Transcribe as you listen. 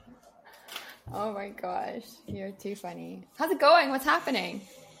Oh my gosh, you're too funny. How's it going? What's happening?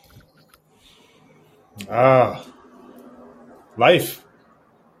 Ah, life.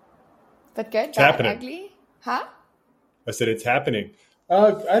 But good, It's bad, happening. ugly? Huh? I said it's happening.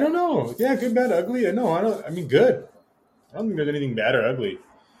 I don't know. Yeah, good, bad, ugly. No, I don't. I mean, good. I don't think there's anything bad or ugly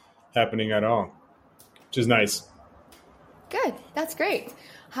happening at all, which is nice. Good. That's great.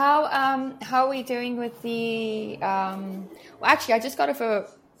 How are we doing with the well actually I just got off a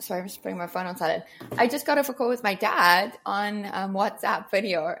sorry, I'm just putting my phone on silent. I just got off a call with my dad on WhatsApp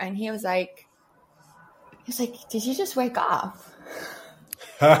video and he was like, did you just wake up?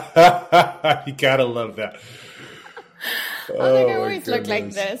 You gotta love that. I was like, I Oh my always look like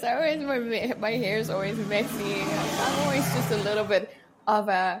goodness. this. I always my hair is always messy. I'm always just a little bit of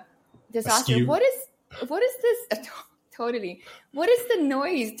a disaster. Askew. What is this? Totally. What is the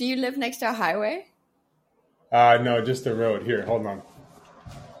noise? Do you live next to a highway? No, just the road. Here, hold on.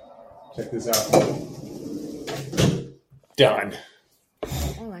 Check this out. Done.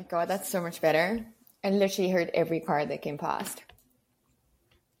 Oh my god, that's so much better. I literally heard every car that came past.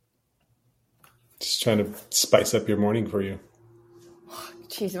 Just trying to spice up your morning for you.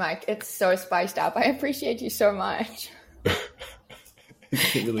 Jeez, Mike, it's so spiced up. I appreciate you so much.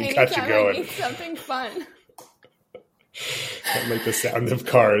 It really got you Anytime I going. need something fun. I like the sound of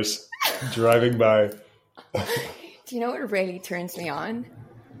cars driving by. Do you know what really turns me on?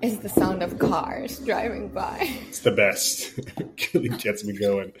 Is the sound of cars driving by. It's the best. It really gets me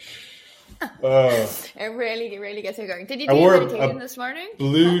going. Oh, It really gets me going. Did you I do wore your a meditation this morning?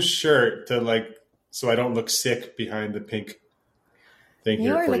 blue shirt so I don't look sick behind the pink thing You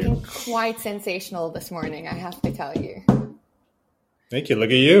here are for looking you. quite sensational this morning, I have to tell you. Thank you. Look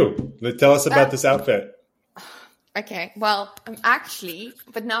at you. Tell us about this outfit. Okay, well, I'm actually,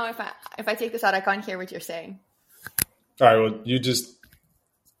 but now if I take this out, I can't hear what you're saying. All right. Well, you just.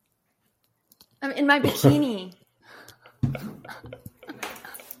 I'm in my bikini.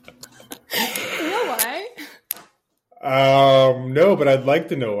 You know why? No, but I'd like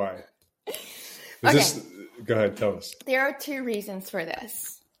to know why. Okay. Go ahead. Tell us. There are two reasons for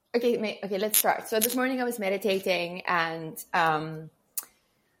this. Okay, let's start. So this morning I was meditating and I've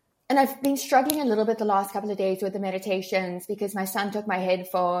been struggling a little bit the last couple of days with the meditations because my son took my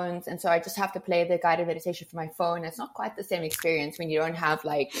headphones and so I just have to play the guided meditation from my phone. It's not quite the same experience when you don't have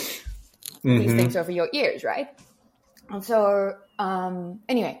like these things over your ears, right? And so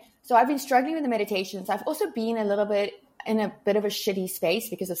anyway, so I've been struggling with the meditations. I've also been in a bit of a shitty space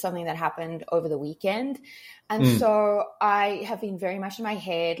because of something that happened over the weekend. And so I have been very much in my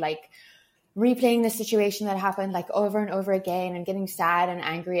head, like replaying the situation that happened like over and over again and getting sad and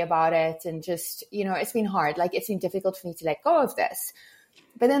angry about it. And just, it's been hard. Like it's been difficult for me to let go of this.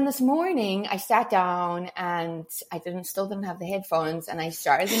 But then this morning I sat down and I still didn't have the headphones and I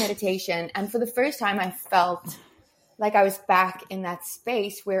started the meditation. And for the first time I felt like I was back in that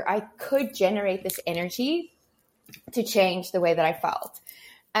space where I could generate this energy to change the way that I felt.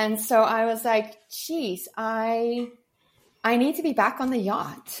 And so I was like, geez, I need to be back on the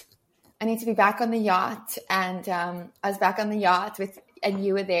yacht. I need to be back on the yacht. And I was back on the yacht and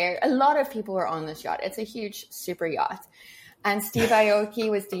you were there. A lot of people were on this yacht. It's a huge super yacht. And Steve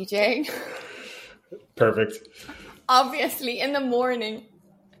Aoki was DJing. Perfect. Obviously, in the morning.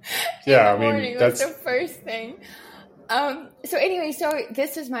 Yeah, Morning that's was the first thing. So anyway, so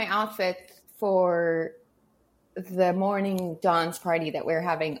this is my outfit for the morning dance party that we're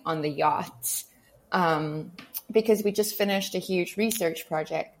having on the yacht. Because we just finished a huge research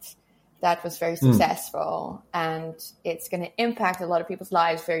project that was very successful and it's going to impact a lot of people's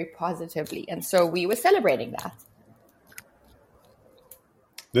lives very positively. And so we were celebrating that.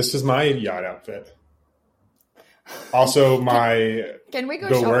 This is my yacht outfit. Also, my Can we go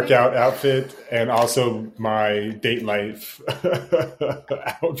the shopping? workout outfit, and also my date life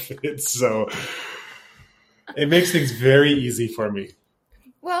outfit. So it makes things very easy for me.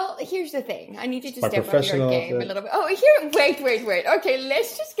 Well, here's the thing. I need you to My step up your professional game outfit. a little bit. Oh, here, wait. Okay,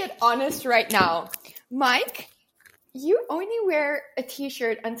 let's just get honest right now. Mike, you only wear a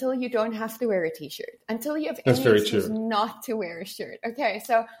t-shirt until you don't have to wear a t-shirt. Until you have That's any very excuse true. not to wear a shirt. Okay,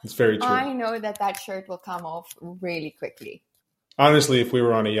 so It's very true. I know that shirt will come off really quickly. Honestly, if we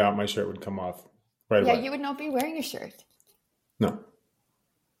were on a yacht, my shirt would come off right Yeah, away. you would not be wearing a shirt. No.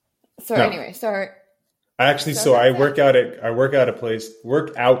 So No. anyway, so I work out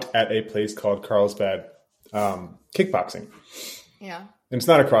at a place called Carlsbad kickboxing. yeah. And it's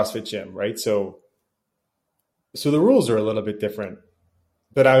not a CrossFit gym, right? So the rules are a little bit different.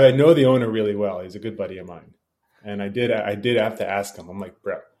 But I know the owner really well. He's a good buddy of mine. And I did have to ask him. I'm like,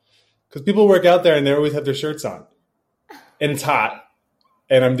 bro, because people work out there and they always have their shirts on. And it's hot.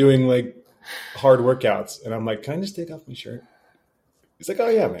 And I'm doing like hard workouts. And I'm like, can I just take off my shirt? He's like, oh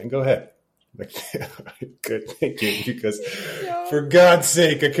yeah, man, go ahead. I'm like, good, thank you. Because for God's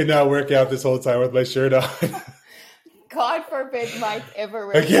sake, I could not work out this whole time with my shirt on. God forbid Mike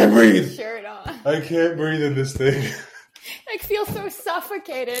ever I can't breathe. His shirt on. I can't breathe in this thing. I feel so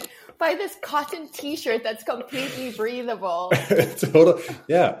suffocated by this cotton t-shirt that's completely breathable.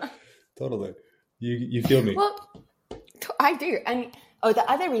 Totally. You feel me? Well, I do. And the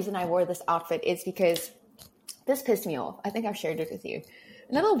other reason I wore this outfit is because this pissed me off. I think I've shared it with you.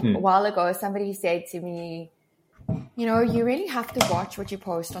 A little while ago, somebody said to me, you know, you really have to watch what you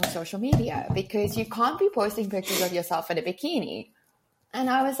post on social media because you can't be posting pictures of yourself in a bikini. And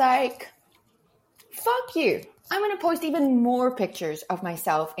I was like, fuck you. I'm going to post even more pictures of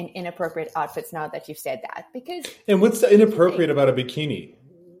myself in inappropriate outfits now that you've said that. And what's the inappropriate about a bikini?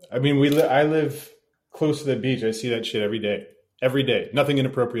 I mean, I live close to the beach. I see that shit every day. Every day. Nothing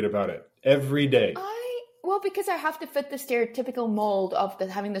inappropriate about it. Every day. Well, because I have to fit the stereotypical mold of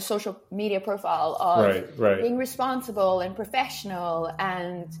having the social media profile of being responsible and professional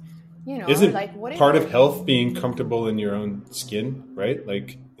and, you know, isn't like what part of health being comfortable in your own skin, right?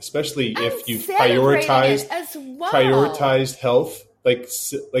 Like, especially if you've prioritized health, like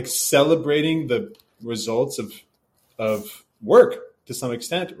celebrating the results of work to some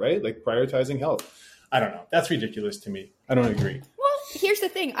extent, right? Like prioritizing health. I don't know. That's ridiculous to me. I don't agree. Here's the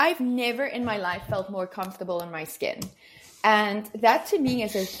thing. I've never in my life felt more comfortable in my skin. And that to me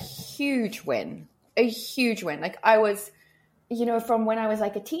is a huge win. A huge win. Like I was, you know, from when I was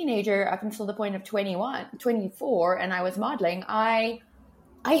like a teenager up until the point of 24, and I was modeling, I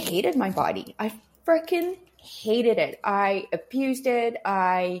hated my body. I freaking hated it. I abused it.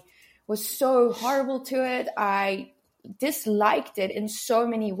 I was so horrible to it. I disliked it in so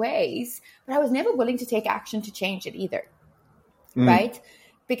many ways, but I was never willing to take action to change it either. Right?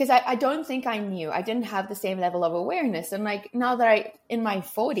 Because I don't think I knew. I didn't have the same level of awareness. And like now that in my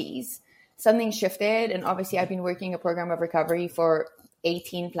 40s, something shifted. And obviously I've been working a program of recovery for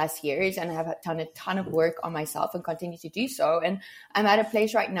 18 plus years and have done a ton of work on myself and continue to do so. And I'm at a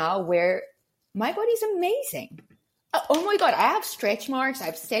place right now where my body's amazing. Oh my God, I have stretch marks. I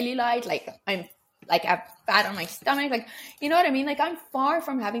have cellulite. I have fat on my stomach. Like, you know what I mean? Like I'm far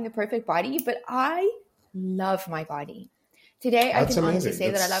from having the perfect body, but I love my body. Today, I can honestly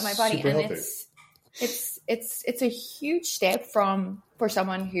say that I love my body, and it's a huge step for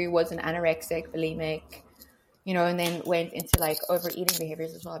someone who was an anorexic, bulimic, you know, and then went into like overeating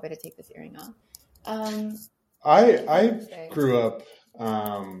behaviors as well. I better take this earring off. I grew up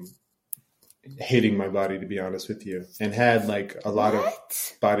hating my body, to be honest with you, and had like a lot of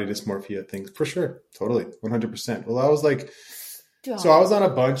body dysmorphia things for sure, totally, 100%. Well, I was like. So I was on a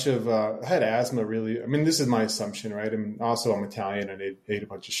bunch of, I had asthma really. I mean, this is my assumption, right? I mean, also I'm Italian and I ate a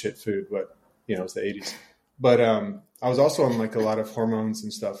bunch of shit food, but you know, it's the 80s. But I was also on like a lot of hormones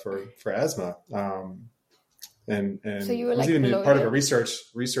and stuff for asthma. And so you were I was like even part of a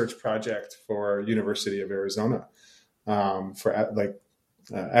research project for University of Arizona for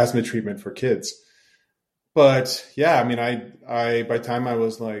asthma treatment for kids. But yeah, I mean, I by the time I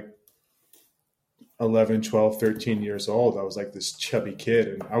was like 11, 12, 13 years old, I was like this chubby kid.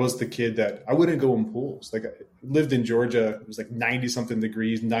 And I was the kid that I wouldn't go in pools. Like I lived in Georgia. It was like 90 something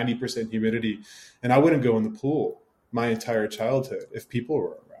degrees, 90% humidity. And I wouldn't go in the pool my entire childhood if people were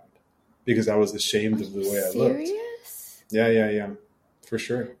around because I was ashamed of the way I looked. Serious? Yeah. For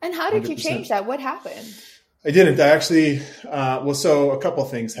sure. And how did 100%. You change that? What happened? I didn't. I actually, so a couple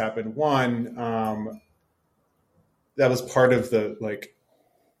things happened. One, that was part of the, like,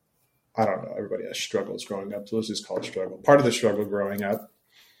 I don't know, everybody has struggles growing up, so let's just call it struggle. Part of the struggle growing up.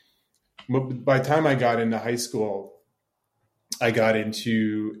 By the time I got into high school, I got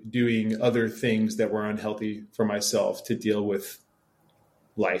into doing other things that were unhealthy for myself to deal with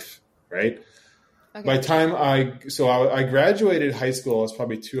life, right? Okay. By the time I graduated high school, I was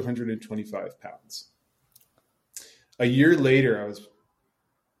probably 225 pounds. A year later,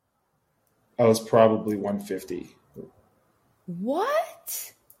 I was probably 150.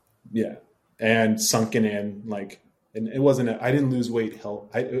 What? Yeah. And sunken in, like, and it wasn't, I didn't lose weight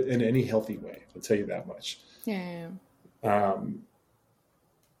in any healthy way. I'll tell you that much. Yeah. And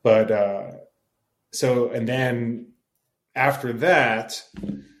then after that,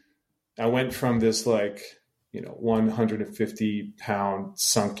 I went from this, like, 150 pound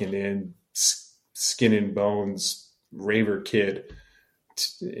sunken in skin and bones raver kid,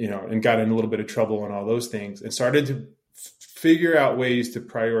 and got in a little bit of trouble and all those things and started to figure out ways to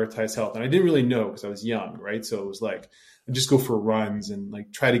prioritize health. And I didn't really know because I was young, right? So it was like, I'd just go for runs and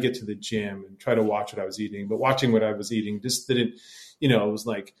like try to get to the gym and try to watch what I was eating. But watching what I was eating just didn't, it was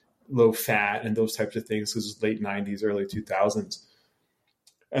like low fat and those types of things. This was late 90s, early 2000s.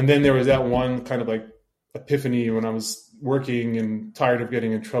 And then there was that one kind of like epiphany when I was working and tired of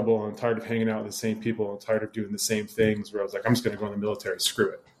getting in trouble and tired of hanging out with the same people and tired of doing the same things, where I was like, I'm just going to go in the military, screw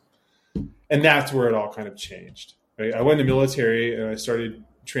it. And that's where it all kind of changed. Right? I went in the military and I started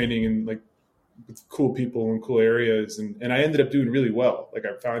training in like with cool people in cool areas. And I ended up doing really well. Like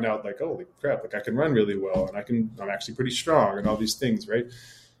I found out like, holy crap, like I can run really well and I'm actually pretty strong and all these things. Right.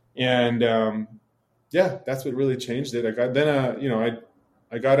 And, that's what really changed it. I got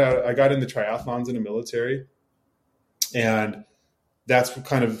into triathlons in the military, and that's what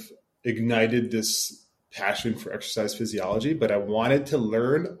kind of ignited this passion for exercise physiology. But I wanted to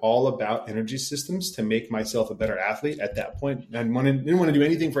learn all about energy systems to make myself a better athlete at that point. I didn't want to do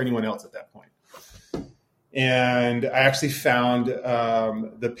anything for anyone else at that point. And I actually found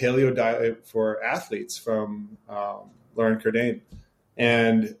the paleo diet for athletes from Lauren Cardane.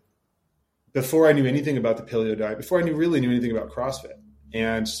 And before I knew anything about the paleo diet, before I really knew anything about CrossFit,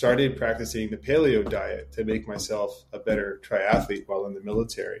 and started practicing the paleo diet to make myself a better triathlete while in the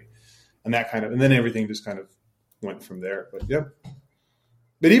military. And then everything just kind of went from there. But yeah.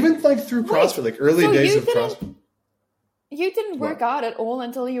 But even like through CrossFit, like early days of CrossFit. You didn't work out at all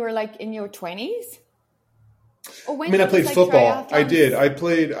until you were like in your 20s? I played football. I did. I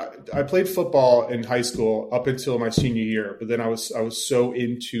played football in high school up until my senior year, but then I was so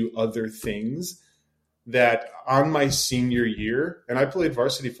into other things that on my senior year, and I played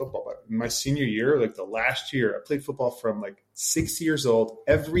varsity football, but in my senior year, like the last year, I played football from like 6 years old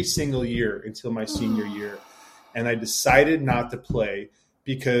every single year until my senior year. And I decided not to play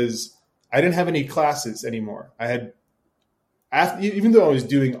because I didn't have any classes anymore. Even though I was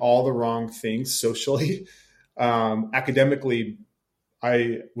doing all the wrong things socially, academically,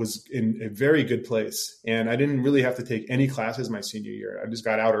 I was in a very good place, and I didn't really have to take any classes my senior year. I just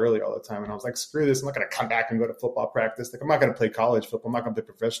got out early all the time, and I was like, screw this. I'm not going to come back and go to football practice. Like, I'm not going to play college football. I'm not going to play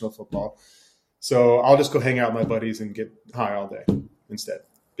professional football. So I'll just go hang out with my buddies and get high all day instead,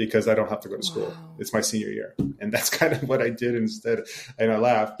 because I don't have to go to school. Wow. It's my senior year. And that's kind of what I did instead. And I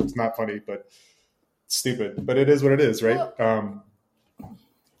laughed. It's not funny, but it's stupid, but it is what it is. Right. Well,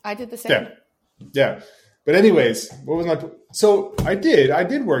 I did the same. Yeah. But anyways, so I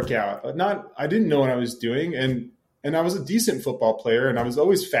did work out. I didn't know what I was doing. And I was a decent football player, and I was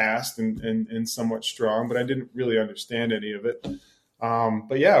always fast and somewhat strong, but I didn't really understand any of it.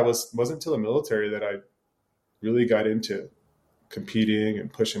 But yeah, it wasn't until the military that I really got into competing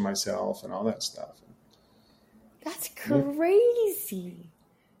and pushing myself and all that stuff. That's crazy.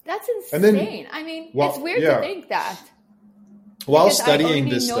 That's insane. It's weird to think that. While studying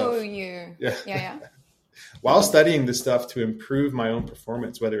this stuff. Yeah. While studying this stuff to improve my own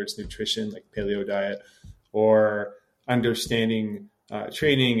performance, whether it's nutrition, like paleo diet, or understanding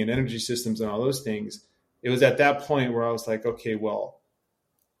training and energy systems and all those things, it was at that point where I was like, okay, well,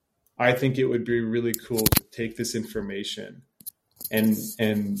 I think it would be really cool to take this information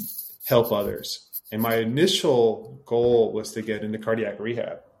and help others. And my initial goal was to get into cardiac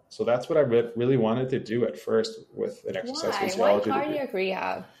rehab. So that's what I really wanted to do at first with an exercise physiology. Why cardiac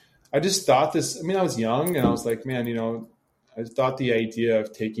rehab? I just thought I was young, and I was like, man, I thought the idea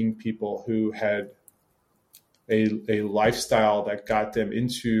of taking people who had a lifestyle that got them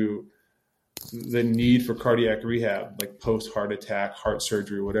into the need for cardiac rehab, like post-heart attack, heart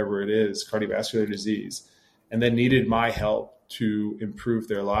surgery, whatever it is, cardiovascular disease, and then needed my help to improve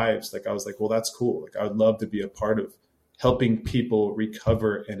their lives. Like, I was like, well, that's cool. Like, I would love to be a part of helping people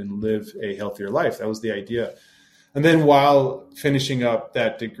recover and live a healthier life. That was the idea. And then while finishing up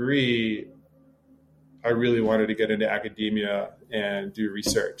that degree, I really wanted to get into academia and do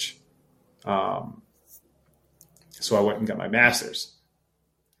research. So I went and got my master's.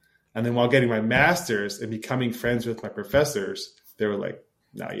 And then while getting my master's and becoming friends with my professors, they were like,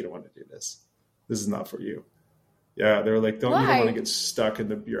 no, you don't want to do this. This is not for you. Yeah, they were like, you don't want to get stuck in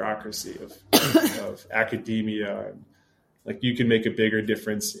the bureaucracy of academia. And, like, you can make a bigger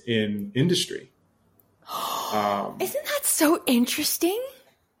difference in industry. Isn't that so interesting?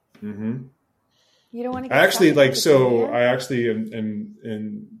 Mm-hmm. You don't want to get I actually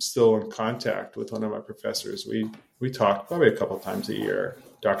am still in contact with one of my professors. We talk probably a couple times a year,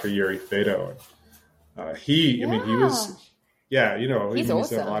 Dr. Yuri Fado. He's awesome. He's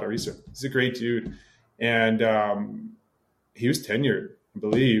done a lot of research. He's a great dude. And he was tenured, I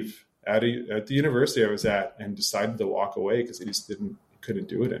believe, at the university I was at, and decided to walk away because he just couldn't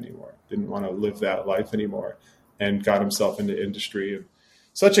do it anymore. Didn't want to live that life anymore, and got himself into industry. And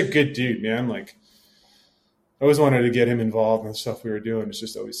such a good dude, man. Like, I always wanted to get him involved in the stuff we were doing. It's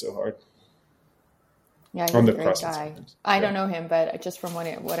just always so hard. Yeah, on he's a the great CrossFit guy. sometimes. I don't know him, but just from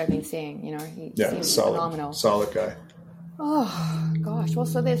what I've been seeing, he seems phenomenal. Solid guy. Oh gosh, well,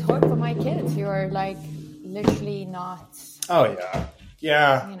 so there's hope for my kids who are like literally not. Oh yeah,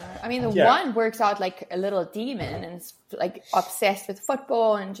 yeah. I mean, the one works out like a little demon and is like obsessed with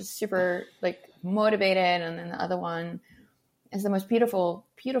football and just super like motivated, and then the other one is the most beautiful,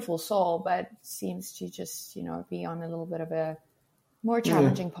 beautiful soul, but seems to just be on a little bit of a more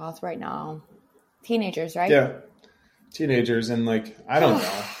challenging path right now. Teenagers, right? Yeah, teenagers, and like I don't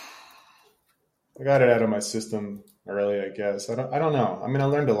know. I got it out of my system early, I guess. I don't know. I mean, I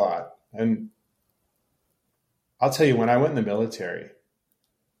learned a lot, and I'll tell you, when I went in the military,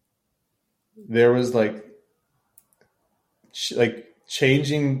 there was like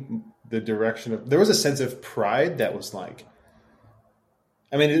changing the direction of. There was a sense of pride that was like,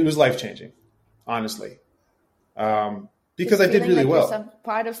 I mean, it was life changing, honestly, because I did really well. You're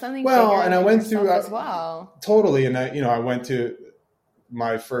part of something. Well, and I went through as well. Totally, and I went to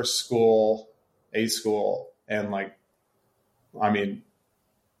my first school, A school, and like, I mean,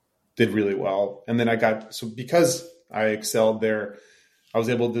 did really well. And then because I excelled there, I was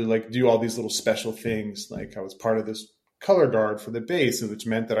able to like do all these little special things. Like I was part of this color guard for the base, which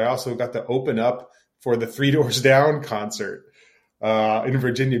meant that I also got to open up for the Three Doors Down concert in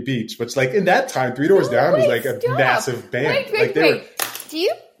Virginia Beach, which like in that time, Three Doors Down was like a massive band. Wait. Do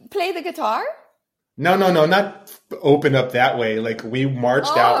you play the guitar? No, not open up that way. Like we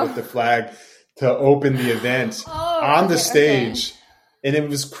marched out with the flag to open the event on the stage. Okay. And it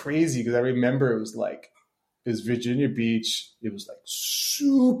was crazy because I remember it was Virginia Beach. It was like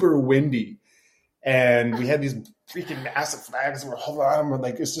super windy. And we had these freaking massive flags. And we're holding on. We're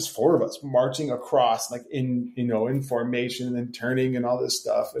like, it's just four of us marching across like in formation and turning and all this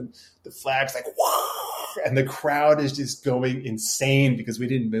stuff. And the flag's like, whoa! And the crowd is just going insane because we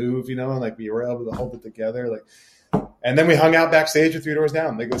didn't move, and like we were able to hold it together. Like, and then we hung out backstage with Three Doors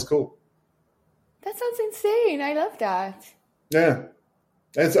Down. Like, it was cool. That sounds insane. I love that. Yeah.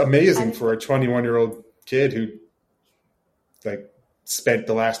 That's amazing for a 21-year-old kid who like spent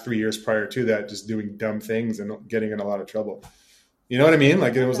the last 3 years prior to that just doing dumb things and getting in a lot of trouble. You know what I mean?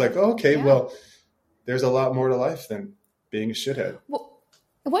 Like it was like, well, there's a lot more to life than being a shithead. Well,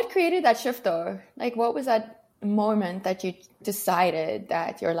 what created that shift though? Like what was that moment that you decided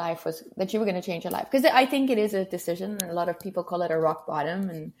that you were going to change your life? Because I think it is a decision, and a lot of people call it a rock bottom.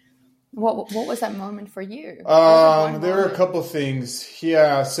 And what was that moment for you? There were a couple of things.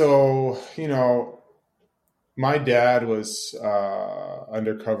 Yeah. So, my dad was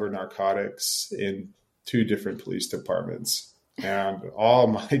undercover narcotics in 2 different police departments, and all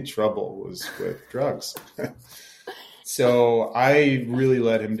my trouble was with drugs. So I really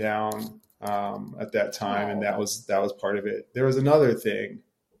let him down at that time, and that was part of it. There was another thing.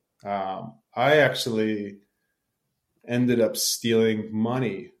 I actually ended up stealing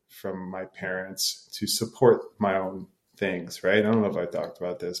money from my parents to support my own things, right? I don't know if I talked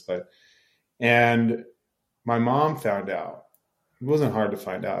about this, and my mom found out. It wasn't hard to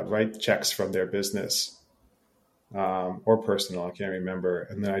find out, right? Checks from their business or personal, I can't remember.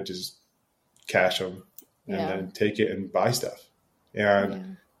 And then I just cash them and then take it and buy stuff,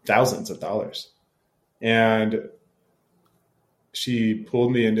 and thousands of dollars. And she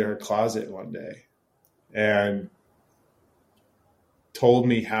pulled me into her closet one day and told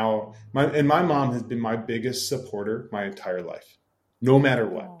me how my mom has been my biggest supporter my entire life, no matter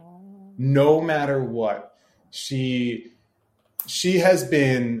what. She has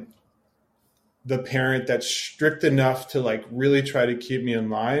been the parent that's strict enough to like really try to keep me in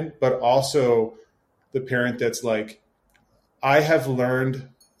line, but also the parent that's like, I have learned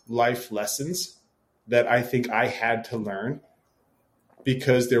life lessons that I think I had to learn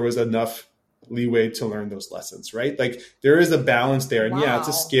because there was enough leeway to learn those lessons, right? Like there is a balance there. And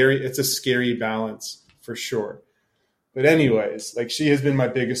it's a scary balance for sure. But anyways, like she has been my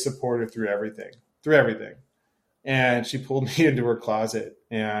biggest supporter through everything. And she pulled me into her closet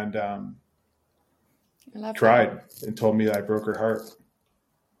and cried and told me that I broke her heart.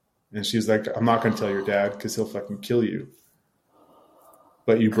 And she's like, I'm not going to tell your dad because he'll fucking kill you.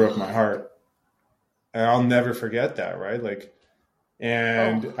 But you broke my heart. And I'll never forget that, right? Like,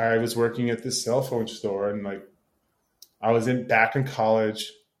 and I was working at this cell phone store, and like I was back in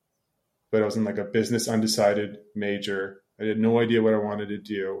college, but I was in like a business undecided major. I had no idea what I wanted to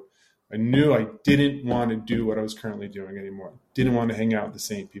do. I knew I didn't want to do what I was currently doing anymore. Didn't want to hang out with the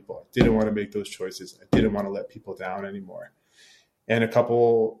same people. I didn't want to make those choices. I didn't want to let people down anymore. And a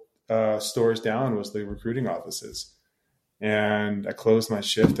couple stores down was the recruiting offices. And I closed my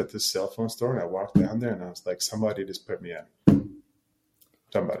shift at this cell phone store, and I walked down there, and I was like, somebody just put me in.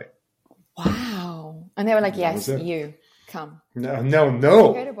 Somebody. Wow. And they were like, That was yes, it. you come. No.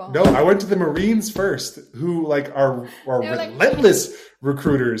 I went to the Marines first, who like are relentless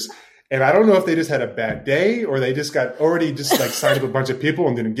recruiters. And I don't know if they just had a bad day or they just got already just like signed up a bunch of people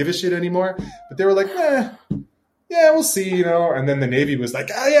and didn't give a shit anymore. But they were like, yeah, we'll see, you know. And then the Navy was like,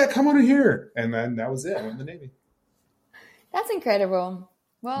 oh yeah, come on in here. And then that was it. I went to the Navy. That's incredible.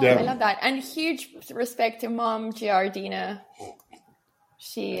 Well, yeah. I love that. And huge respect to Mom Giardina.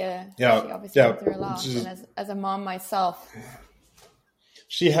 She obviously went through a lot. And as a mom myself,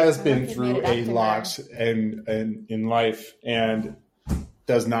 she has been through a lot in life and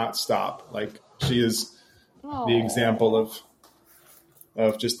does not stop. Like she is the example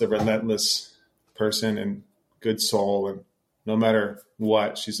of just the relentless person and good soul. And no matter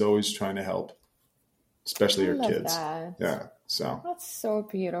what, she's always trying to help, especially her kids. That. Yeah. So that's so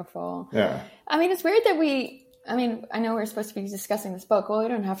beautiful. Yeah. I mean, it's weird that I know we're supposed to be discussing this book. Well, we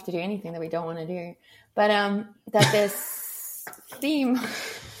don't have to do anything that we don't want to do. But that this theme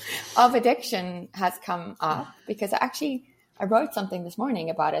of addiction has come up because I wrote something this morning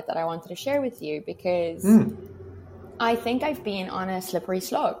about it that I wanted to share with you because I think I've been on a slippery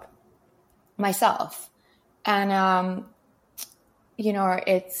slope myself. And,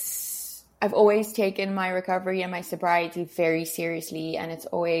 I've always taken my recovery and my sobriety very seriously, and it's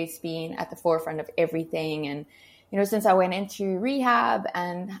always been at the forefront of everything. And, since I went into rehab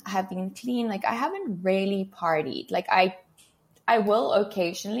and have been clean, like I haven't really partied. Like I will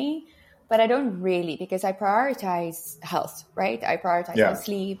occasionally, but I don't really because I prioritize health, right? I prioritize my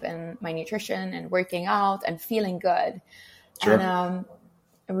sleep and my nutrition and working out and feeling good. Sure. And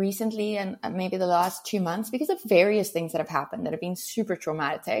recently, and maybe the last 2 months, because of various things that have happened that have been super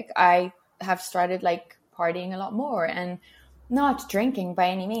traumatic, I have started like partying a lot more and not drinking by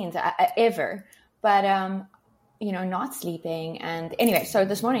any means ever, but not sleeping. And anyway, so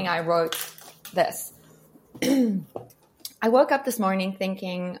this morning I wrote this. I woke up this morning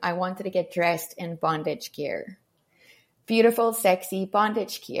thinking I wanted to get dressed in bondage gear, beautiful, sexy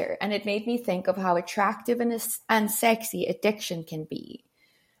bondage gear, and it made me think of how attractive and sexy addiction can be.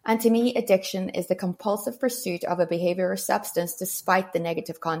 And to me, addiction is the compulsive pursuit of a behavior or substance despite the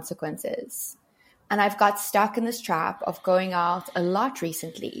negative consequences. And I've got stuck in this trap of going out a lot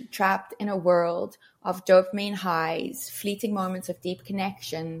recently, trapped in a world of dopamine highs, fleeting moments of deep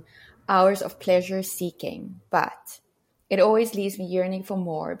connection, hours of pleasure seeking. But it always leaves me yearning for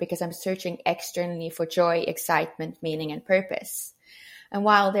more because I'm searching externally for joy, excitement, meaning, and purpose. And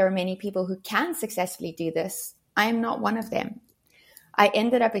while there are many people who can successfully do this, I am not one of them. I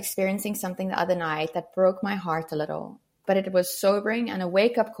ended up experiencing something the other night that broke my heart a little, but it was sobering and a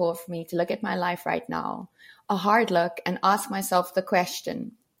wake-up call for me to look at my life right now, a hard look, and ask myself the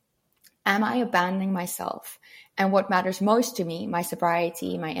question, am I abandoning myself and what matters most to me, my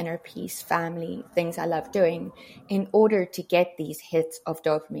sobriety, my inner peace, family, things I love doing, in order to get these hits of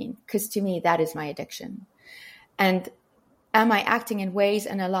dopamine? Because to me, that is my addiction. And am I acting in ways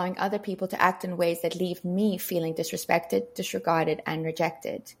and allowing other people to act in ways that leave me feeling disrespected, disregarded, and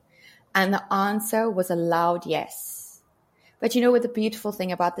rejected? And the answer was a loud yes. But you know what the beautiful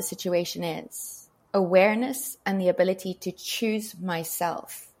thing about the situation is? Awareness and the ability to choose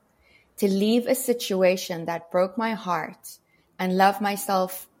myself, to leave a situation that broke my heart and love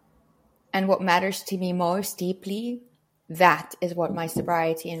myself and what matters to me most deeply. That is what my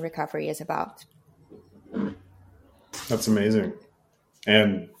sobriety and recovery is about. That's amazing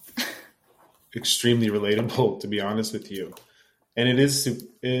and extremely relatable, to be honest with you. And it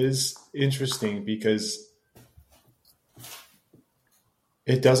is interesting because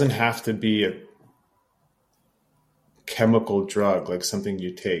it doesn't have to be a chemical drug, like something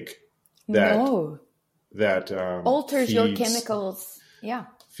you take that alters your chemicals. Yeah.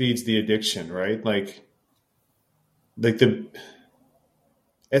 Feeds the addiction, right?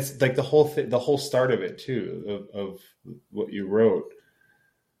 It's like the whole start of it too, of what you wrote.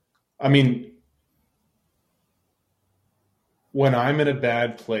 I mean, when I'm in a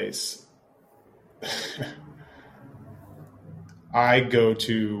bad place, I go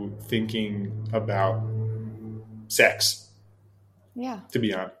to thinking about sex. Yeah. To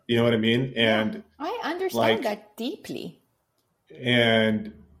be honest, you know what I mean? And I understand that deeply.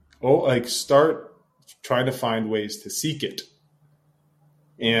 And start trying to find ways to seek it.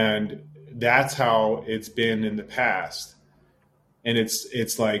 And that's how it's been in the past. And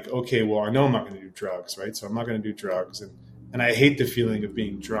it's like, okay, well, I know I'm not going to do drugs, right? So I'm not going to do drugs. And I hate the feeling of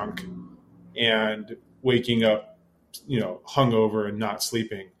being drunk and waking up, hungover and not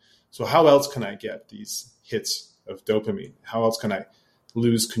sleeping. So how else can I get these hits of dopamine? How else can I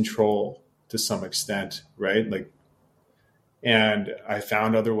lose control to some extent, right? And I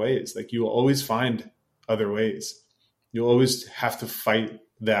found other ways. Like you will always find other ways. You'll always have to fight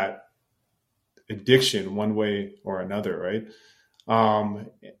that addiction one way or another, right?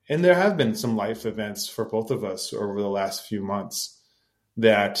 And there have been some life events for both of us over the last few months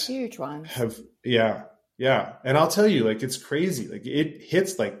that huge ones have, yeah. And I'll tell you, like, it's crazy. Like, it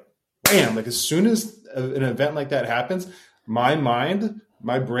hits like, bam, like as soon as an event like that happens, my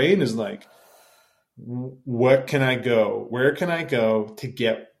brain is like, what can I go? Where can I go to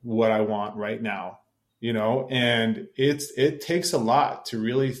get what I want right now? You know, and it takes a lot to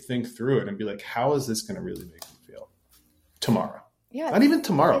really think through it and be like, how is this going to really make me feel tomorrow? Yeah. Not even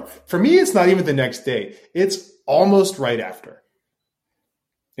tomorrow. For me, it's not even the next day. It's almost right after.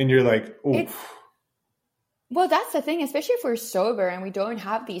 And you're like, oh. Well, that's the thing, especially if we're sober and we don't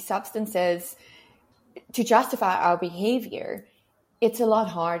have these substances to justify our behavior. It's a lot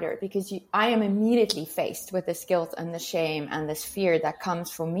harder because I am immediately faced with this guilt and the shame and this fear that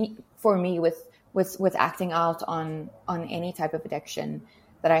comes for me with acting out on any type of addiction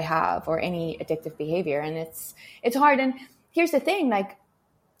that I have or any addictive behavior. And it's hard. And here's the thing, like,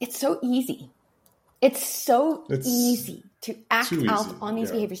 it's so easy. It's so easy to act out on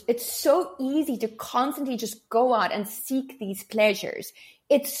these behaviors. It's so easy to constantly just go out and seek these pleasures.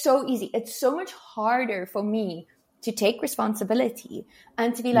 It's so easy. It's so much harder for me to take responsibility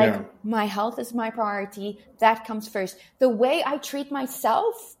and to be like, my health is my priority. That comes first. The way I treat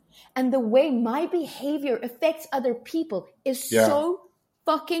myself and the way my behavior affects other people is so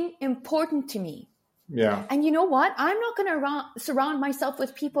fucking important to me. Yeah. And you know what? I'm not going to surround myself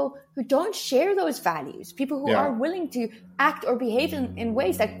with people who don't share those values, people who are willing to act or behave in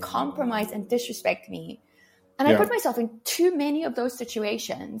ways that compromise and disrespect me. And I put myself in too many of those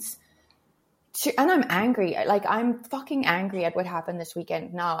situations. And I'm angry. Like, I'm fucking angry at what happened this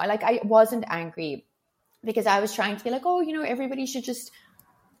weekend now. I wasn't angry because I was trying to be like, oh, you know, everybody should just...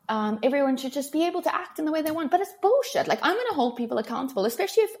 everyone should just be able to act in the way they want, but it's bullshit. Like, I'm going to hold people accountable,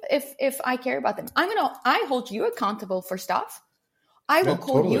 especially if I care about them. I hold you accountable for stuff. I will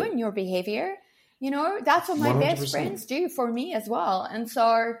call you in your behavior. You know, that's what my 100%. Best friends do for me as well. And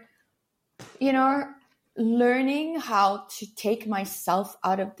so, you know, learning how to take myself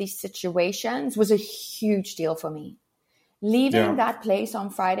out of these situations was a huge deal for me. Leaving that place on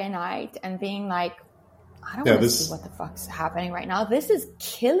Friday night and being like, I don't want to see what the fuck's happening right now. This is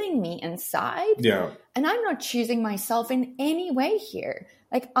killing me inside. Yeah. And I'm not choosing myself in any way here.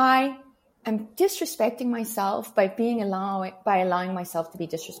 Like, I am disrespecting myself by allowing myself to be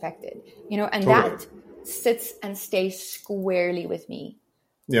disrespected. You know, and that sits and stays squarely with me.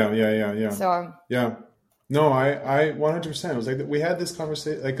 Yeah. So No, I 100%. It was like we had this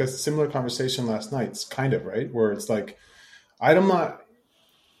conversation, like a similar conversation last night. It's kind of right where it's like, I'm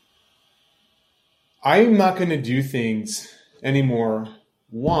not going to do things anymore,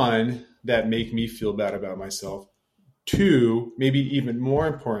 one, that make me feel bad about myself. Two, maybe even more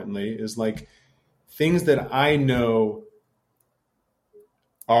importantly, is like things that I know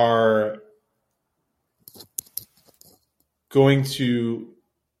are going to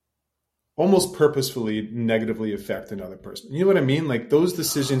almost purposefully negatively affect another person. You know what I mean? Like those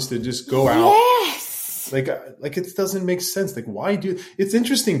decisions to just go out. Yes. Like it doesn't make sense. Like, why it's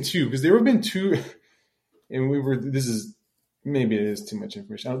interesting too, because there have been two... And maybe it is too much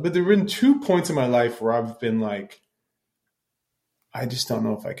information, but there have been 2 points in my life where I've been like, I just don't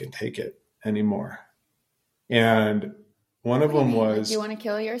know if I can take it anymore. And one of them was, like, do you want to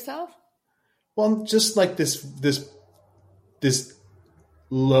kill yourself? Well, just like this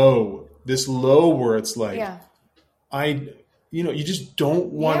low where it's like, you just don't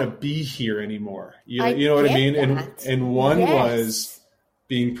want to be here anymore. You know what I mean? And one was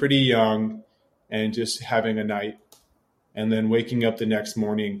being pretty young and just having a night and then waking up the next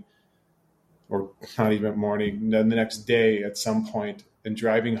morning, or not even morning, then the next day at some point, and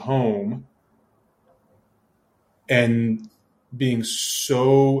driving home and being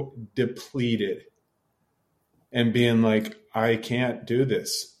so depleted and being like, I can't do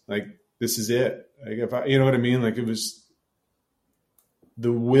this. Like, this is it. Like, you know what I mean? Like, it was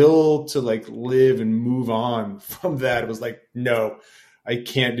the will to like live and move on from that. It was like, no, I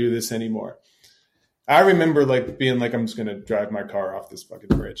can't do this anymore. I remember like being like, I'm just going to drive my car off this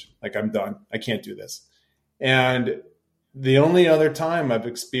fucking bridge. Like, I'm done. I can't do this. And the only other time I've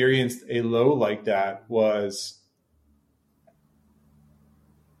experienced a low like that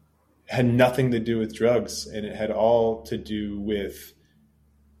had nothing to do with drugs. And it had all to do with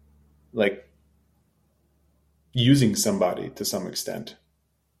like using somebody to some extent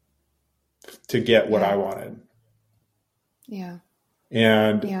to get what I wanted. Yeah.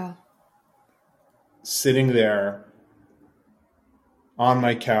 And sitting there on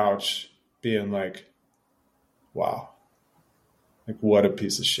my couch being like, Wow. Like, what a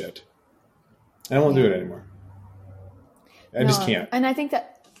piece of shit. I won't do it anymore. I just can't. And I think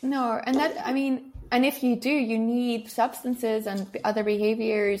that, I mean, and if you do, you need substances and other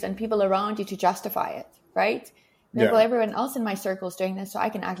behaviors and people around you to justify it, right? Well, everyone else in my circle is doing this, so I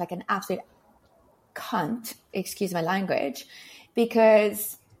can act like an absolute cunt, excuse my language,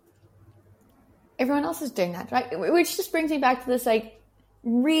 because everyone else is doing that, right? Which just brings me back to this, like,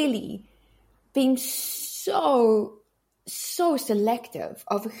 really being so selective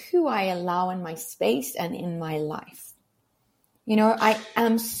of who I allow in my space and in my life. You know, I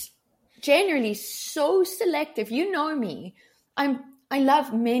am generally so selective. You know me. I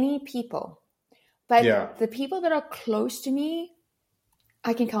love many people, but the people that are close to me,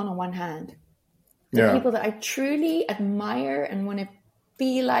 I can count on one hand. The people that I truly admire and want to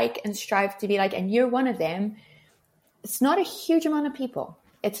be like and strive to be like, and you're one of them. It's not a huge amount of people.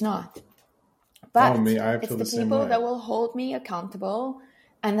 It's not. But it's the people that will hold me accountable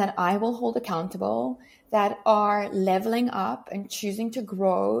and that I will hold accountable, that are leveling up and choosing to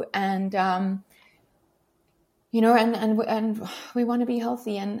grow and, you know, and we want to be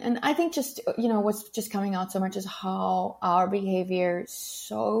healthy. And I think just, you know, what's just coming out so much is how our behavior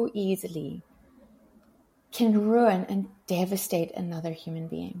so easily can ruin and devastate another human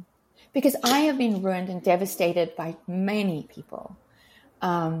being. Because I have been ruined and devastated by many people.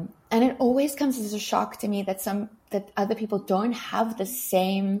 And it always comes as a shock to me that other people don't have the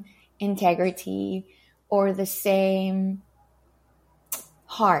same integrity or the same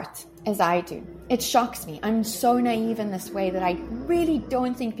heart as I do. It shocks me. I'm so naive in this way that I really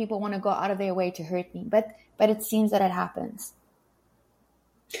don't think people want to go out of their way to hurt me. But it seems that it happens.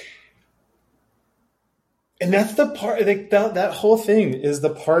 And that's the part, like that whole thing is the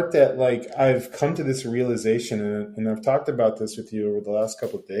part that, like, I've come to this realization, and I've talked about this with you over the last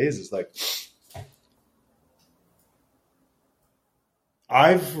couple of days, is like,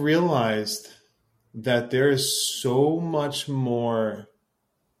 I've realized that there is so much more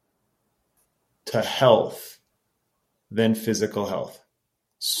to health than physical health.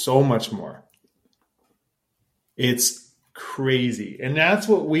 So much more. It's crazy. And that's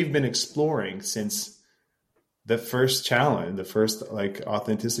what we've been exploring since the first challenge, the first, like,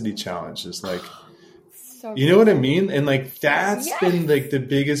 authenticity challenge is like, so you know what I mean? And like, that's been like the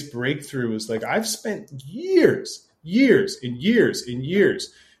biggest breakthrough is like, I've spent years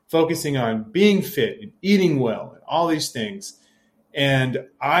focusing on being fit and eating well and all these things. And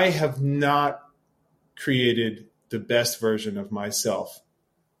I have not created the best version of myself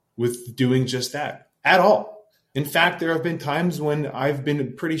with doing just that at all. In fact, there have been times when I've been a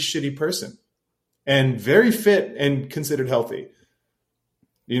pretty shitty person and very fit and considered healthy.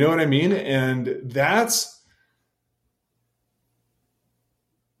 You know what I mean? And that's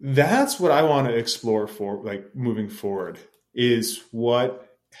what I want to explore for, like, moving forward, is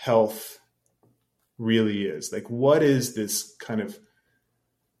what health really is. Like, what is this kind of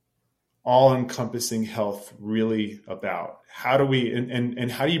all-encompassing health really about? How do we,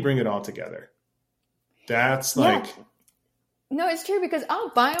 and how do you bring it all together? That's like... No, it's true, because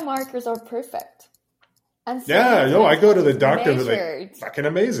our biomarkers are perfect. And so I go to the doctor who's like, fucking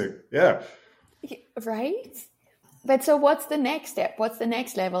amazing. Yeah. Right? But so what's the next step? What's the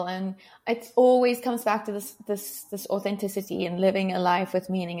next level? And it always comes back to this authenticity and living a life with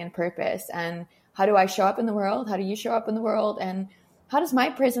meaning and purpose. And how do I show up in the world? How do you show up in the world? And how does my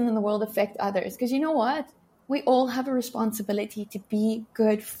presence in the world affect others? Because you know what? We all have a responsibility to be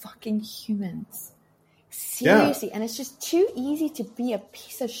good fucking humans. Seriously. Yeah. And it's just too easy to be a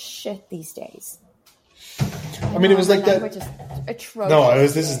piece of shit these days. I mean, it was like that. Is atrocious.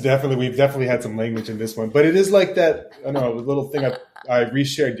 No, we've definitely had some language in this one, but it is like that. I know, a little thing I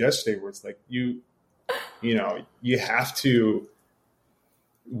reshared yesterday where it's like, you have to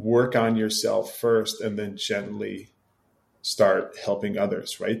work on yourself first and then gently start helping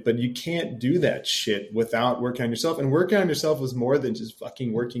others, right? But you can't do that shit without working on yourself. And working on yourself is more than just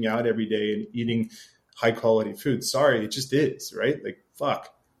fucking working out every day and eating high quality food. Sorry, it just is, right? Like,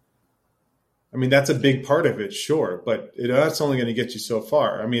 fuck. I mean, that's a big part of it, sure, but that's only going to get you so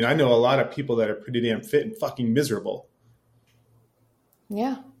far. I mean, I know a lot of people that are pretty damn fit and fucking miserable.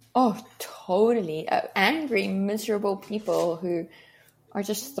 Yeah. Oh, totally. Angry, miserable people who are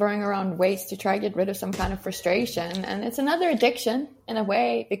just throwing around waste to try to get rid of some kind of frustration. And it's another addiction in a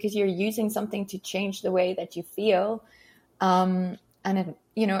way, because you're using something to change the way that you feel. And,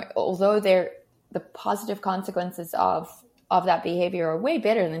 although the positive consequences of that behavior are way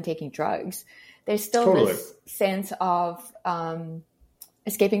better than taking drugs, there's still this sense of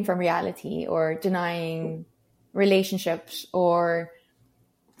escaping from reality or denying relationships or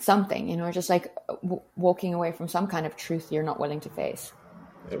something, you know, just like walking away from some kind of truth you're not willing to face.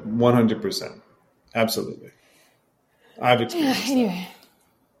 100%. Absolutely. I've experienced Anyway,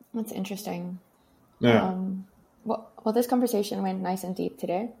 that's interesting. that. Yeah. Well, this conversation went nice and deep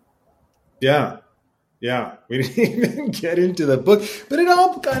today. Yeah. Yeah. We didn't even get into the book, but it's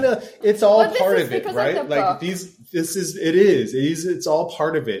all part of it, right? Like it's all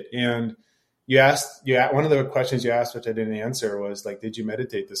part of it. And one of the questions you asked, which I didn't answer, was like, did you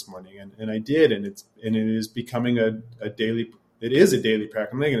meditate this morning? And I did. And it is becoming a daily practice.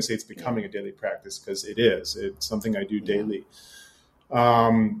 I'm not going to say it's becoming a daily practice, because it's something I do daily.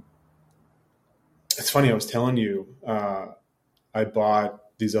 It's funny. I was telling you, I bought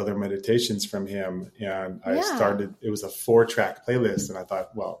these other meditations from him, and I started, it was a 4-track playlist. And I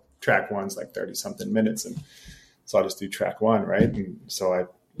thought, well, track 1's like 30 something minutes. And so I'll just do track 1. Right. And so I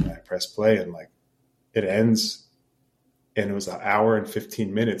press play, and like it ends, and it was an hour and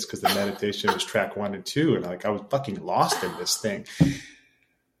 15 minutes because the meditation was track 1 and 2. And like, I was fucking lost in this thing.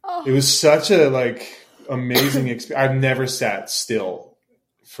 It was such a like amazing experience. I've never sat still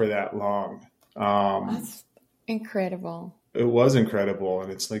for that long. That's incredible. It was incredible.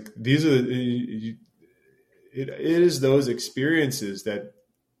 And it's like, it is those experiences that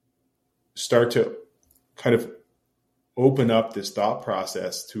start to kind of open up this thought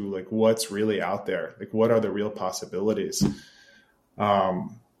process to like, what's really out there? Like, what are the real possibilities?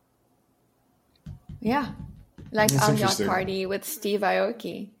 Yeah. Like our yacht party with Steve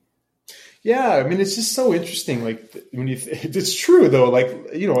Aoki. Yeah, I mean, it's just so interesting. Like, it's true though.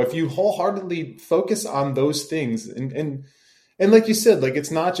 Like, you know, if you wholeheartedly focus on those things, and like you said, like, it's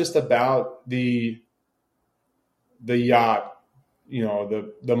not just about the yacht, you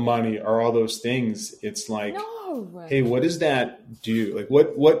know, the money or all those things. It's like, hey, what does that do? Like,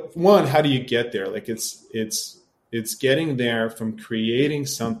 one, how do you get there? Like, it's getting there from creating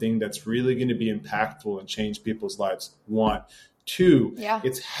something that's really going to be impactful and change people's lives. 1. 2,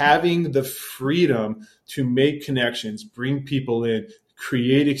 it's having the freedom to make connections, bring people in,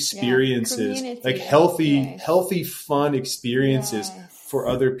 create experiences, like healthy, fun experiences for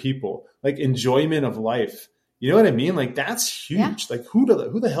other people, like enjoyment of life. You know what I mean? Like, that's huge. Yeah. Like, who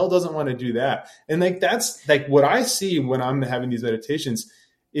the hell doesn't want to do that? And like, that's like what I see when I'm having these meditations,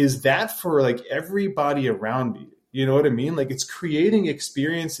 is that for like everybody around me. You know what I mean? Like, it's creating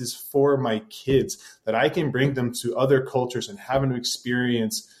experiences for my kids that I can bring them to other cultures and have them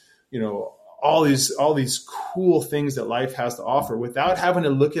experience, you know, all these cool things that life has to offer, without having to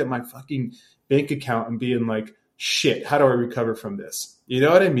look at my fucking bank account and being like, shit, how do I recover from this? You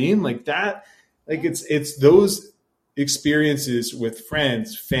know what I mean? Like that, like it's those experiences with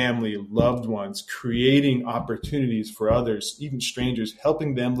friends, family, loved ones, creating opportunities for others, even strangers,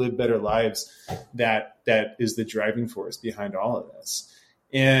 helping them live better lives. That is the driving force behind all of this.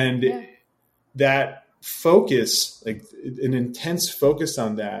 And that focus, like an intense focus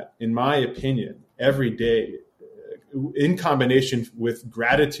on that, in my opinion, every day, in combination with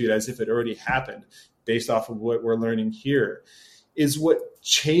gratitude as if it already happened, based off of what we're learning here, is what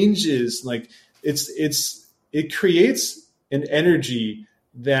changes. Like, it creates an energy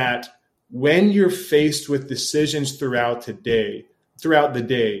that when you're faced with decisions throughout the day,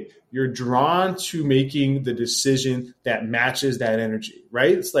 you're drawn to making the decision that matches that energy,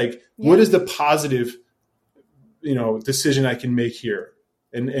 right? It's like, what is the positive, you know, decision I can make here?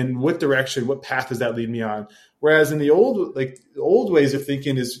 And what direction, what path does that lead me on? Whereas in the old ways of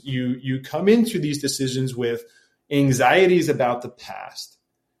thinking is you come into these decisions with anxieties about the past.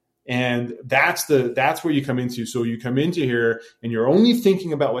 And that's where you come into. So you come into here and you're only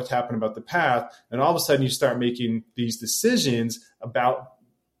thinking about what's happened about the past. And all of a sudden you start making these decisions about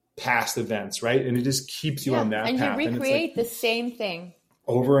past events, right? And it just keeps you on that path. And you recreate the same thing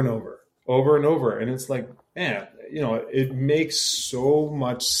over and over. And it's like, man, you know, it makes so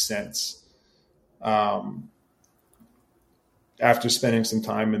much sense. After spending some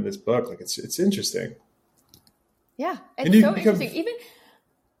time in this book, like it's interesting. Yeah. It's so interesting. Even,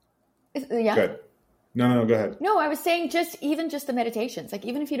 Good. No, go ahead. No, I was saying just the meditations, like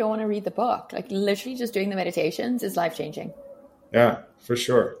even if you don't want to read the book, like literally just doing the meditations is life-changing. Yeah, for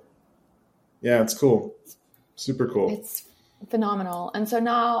sure. Yeah, it's cool. Super cool. It's phenomenal. And so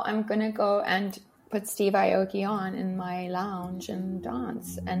now I'm going to go and put Steve Aoki on in my lounge and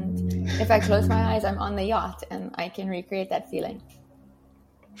dance. And if I close my eyes, I'm on the yacht and I can recreate that feeling.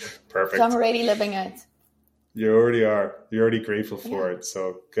 Perfect. So I'm already living it. You already are. You're already grateful for it.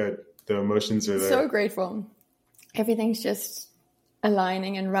 So good. The emotions are there. So grateful. Everything's just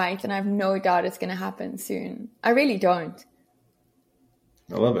aligning and right. And I have no doubt it's going to happen soon. I really don't.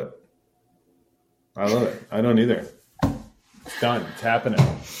 I love it. I don't either. done. It's happening.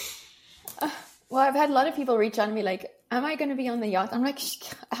 Well, I've had a lot of people reach out to me like, am I going to be on the yacht? I'm like,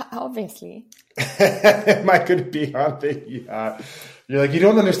 obviously. Am I going to be on the yacht? You're like, you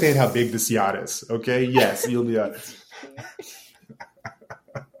don't understand how big this yacht is. Okay. Yes, you'll be on.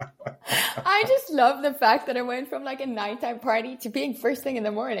 I just love the fact that I went from like a nighttime party to being first thing in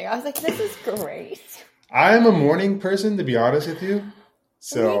the morning. I was like, this is great. I'm a morning person, to be honest with you.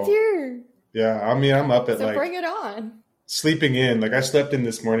 So, me too. Yeah. I mean, I'm up at so bring it on. Sleeping in. Like I slept in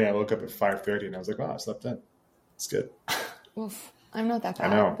this morning. I woke up at 5:30 and I was like, wow, I slept in. It's good. Oof, I'm not that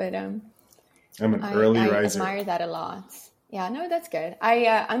bad, I know. but I'm an early riser. I admire that a lot. Yeah, no, that's good.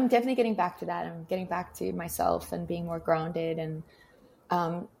 I'm definitely getting back to that. I'm getting back to myself and being more grounded and,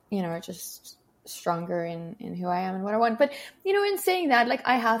 just stronger in who I am and what I want. But, in saying that, like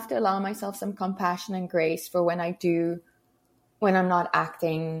I have to allow myself some compassion and grace for when I'm not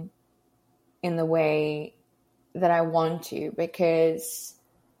acting in the way that I want to, because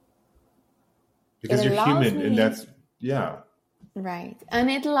you're human and that's, yeah. Right.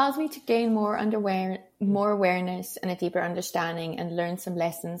 And it allows me to gain more awareness and a deeper understanding and learn some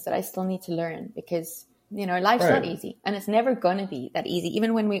lessons that I still need to learn, because, life's not easy and it's never going to be that easy.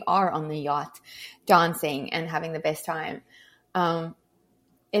 Even when we are on the yacht dancing and having the best time,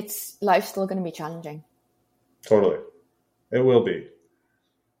 life's still going to be challenging. Totally. It will be.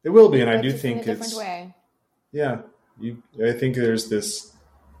 And I do think in a different way. Yeah. I think there's this,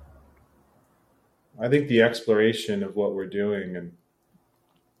 I think the exploration of what we're doing and,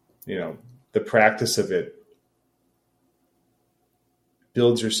 the practice of it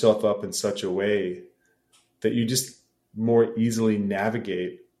builds yourself up in such a way that you just more easily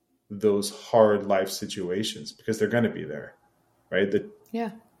navigate those hard life situations, because they're going to be there, right?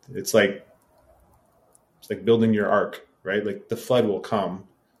 It's like building your ark, right? Like the flood will come.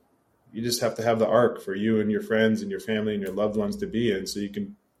 You just have to have the ark for you and your friends and your family and your loved ones to be in, so you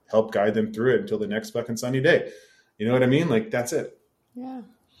can help guide them through it until the next fucking sunny day. You know what I mean? Like, that's it. Yeah.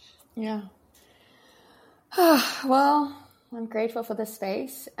 Yeah. Well, I'm grateful for this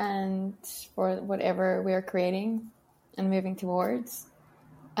space and for whatever we're creating and moving towards.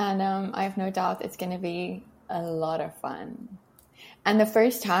 And I have no doubt it's going to be a lot of fun. And the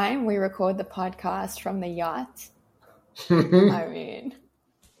first time we record the podcast from the yacht, I mean,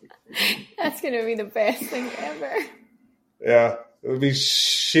 that's going to be the best thing ever. Yeah. It would be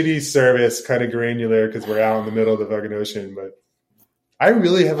shitty service, kind of granular, because we're out in the middle of the fucking ocean. But I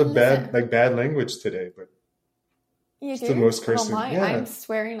really have a bad language today. But you do? The most cursing. Yeah. I'm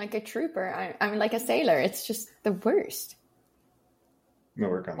swearing like a trooper. I'm like a sailor. It's just the worst. No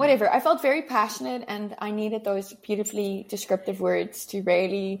work on whatever. That. I felt very passionate, and I needed those beautifully descriptive words to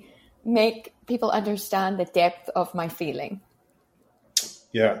really make people understand the depth of my feeling.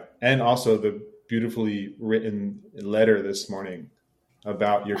 Yeah, and also the beautifully written letter this morning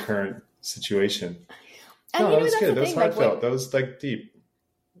about your current situation. And that was good. That was heartfelt. Like that was like deep.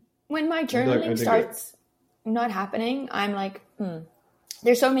 When my journaling starts not happening, I'm like,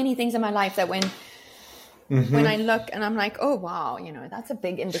 there's so many things in my life that when I look and I'm like, oh, wow, that's a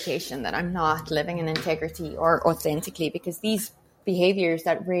big indication that I'm not living in integrity or authentically, because these behaviors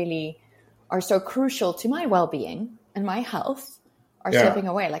that really are so crucial to my well-being and my health are slipping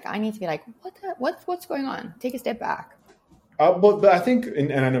away. Like, I need to be like, what's going on? Take a step back. But I think,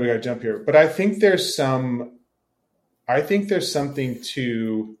 and I know we got to jump here, but I think there's something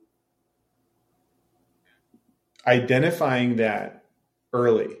to identifying that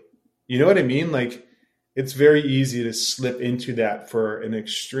early. You know what I mean? Like, it's very easy to slip into that for an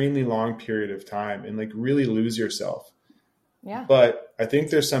extremely long period of time and like really lose yourself. Yeah. But I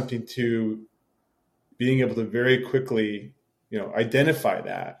think there's something to being able to very quickly, identify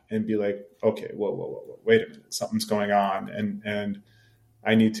that and be like, okay, whoa, wait a minute, something's going on, and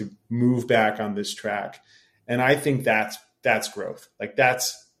I need to move back on this track. And I think that's growth. Like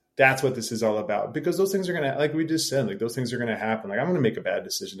that's what this is all about, because those things are going to, like we just said, like those things are going to happen. Like I'm going to make a bad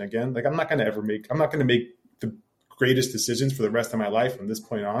decision again. Like I'm not going to make the greatest decisions for the rest of my life from this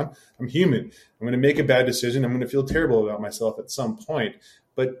point on. I'm human. I'm going to make a bad decision. I'm going to feel terrible about myself at some point.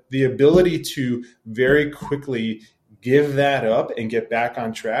 But the ability to very quickly give that up and get back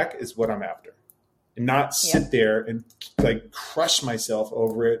on track is what I'm after, and not sit there and like crush myself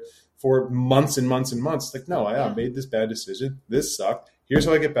over it for months and months and months. Like, no, I made this bad decision. This sucked. Here's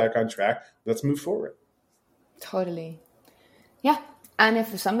how I get back on track. Let's move forward. Totally. Yeah. And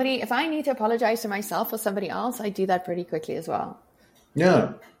if I need to apologize to myself or somebody else, I do that pretty quickly as well.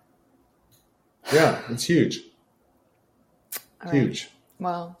 Yeah. Yeah. It's huge. Huge. Right.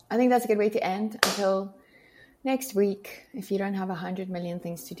 Well, I think that's a good way to end. Until next week, if you don't have 100 million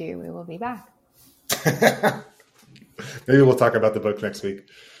things to do, we will be back. Maybe we'll talk about the book next week.